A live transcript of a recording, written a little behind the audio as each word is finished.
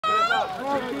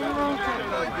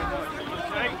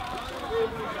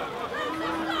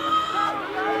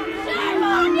Shame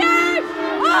on you!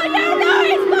 All you know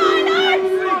is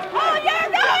violence! All you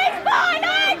know is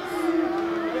violence!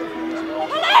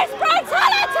 Police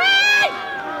brutality!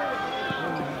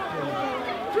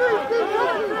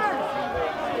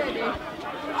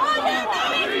 All you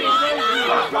know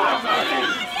is violence!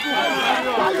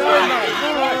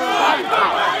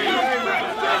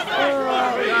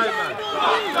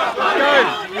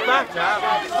 You're back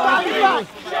now.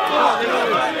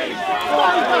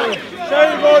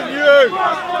 Shame on you!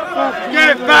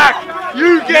 Get back!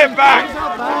 You get back!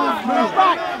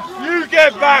 You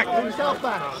get back!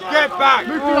 Get back!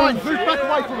 Move behind, move back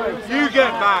away from me. You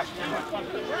get back!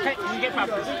 Can you get back,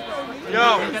 please? Yo!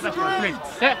 Please.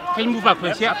 Yeah, can you move back,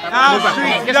 please? Yeah. Now, Move back.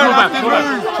 please, Just don't move back. have to Move back.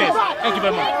 move. Cheers. Thank you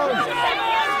very much.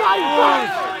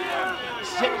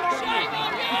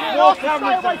 More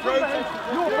cameras and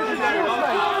protesters.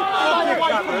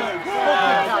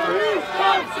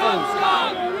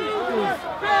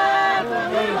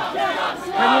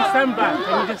 Can you stand back?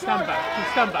 Can you just stand back?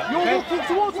 Just stand back. You're Okay? walking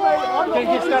towards me. I'm not Can you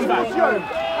just stand back?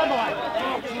 Am I?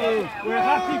 We're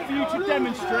happy for you to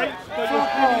demonstrate, but your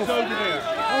foot is over there.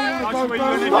 That's where you're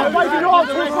going to Stop waving your arms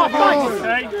towards my face.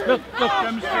 Okay? Look.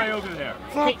 Demonstrate over there.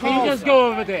 Can you just go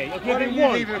over there? Okay, Why don't you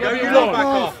leave it? You've Don't been you lot warned. back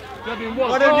off? You've been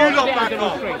warned. Why don't you Go lot over there back and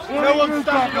off? demonstrate. No one's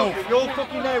standing up. You're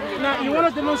fucking there with it. Now, you want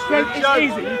to demonstrate, Good it's joke.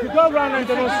 easy. You can go around and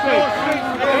demonstrate.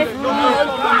 Okay?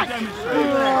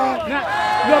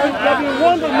 Now, you've been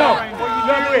warned enough.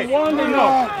 You've been warned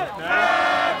enough.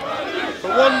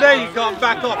 But one day you can't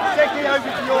back up. Take it over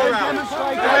to your house.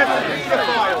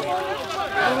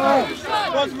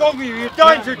 What's wrong with you? You're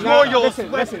dying to draw your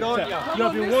sweat, aren't you?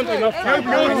 You've been warned enough. You're Go 10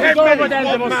 over minutes, there and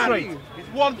one demonstrate. man. It's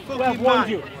one We have fucking warned man.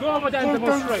 you. Go over there and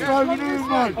demonstrate.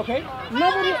 Okay?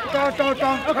 Nobody.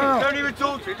 Don't even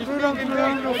talk to it. Just leave him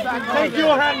be. Take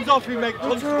your hands off him, make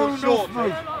Constable short.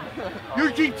 You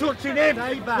keep touching him. Why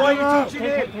are you touching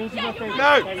him?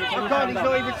 No, I can't. He's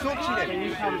not even touching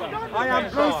him. I am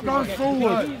calm. Go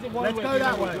forward. Let's go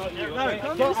that way. No,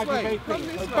 come this way. Come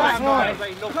this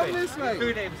way. Come this way.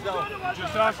 Doing it himself.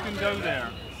 Just ask him down there.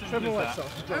 Simple as that.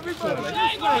 Everybody, this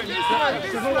way, this way,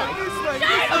 this way, this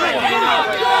way.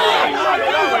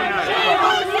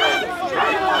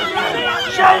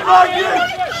 Shame on you!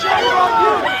 Shame on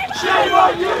you! Shame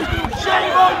on you! Shame on you!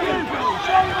 Shame on you!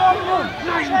 Shame on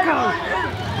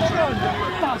you!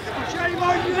 Shame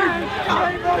on you!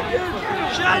 Shame on you!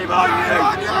 Shame on you!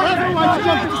 Everyone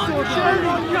jump into sword. Shame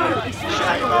on you!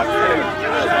 Shame on you!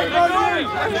 Shame on you!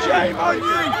 Shame on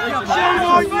you! Shame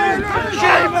on you!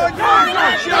 Shame on you!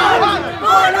 Shame on you!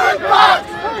 Violent back!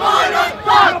 Violent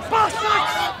back!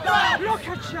 Bastards! Look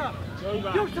at you!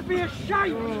 You ought to be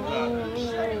ashamed!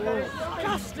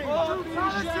 Disgusting!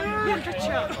 Look at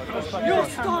you! You're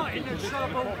starting the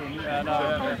trouble!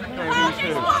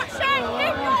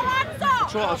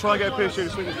 I'll try and get a picture to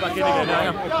swing this back in again now.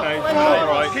 Okay,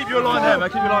 alright. Keep your line there, man.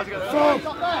 Keep your line together.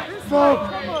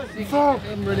 Stop!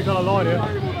 Haven't really got a line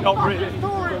here. Not really.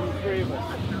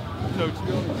 No, to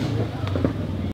be honest.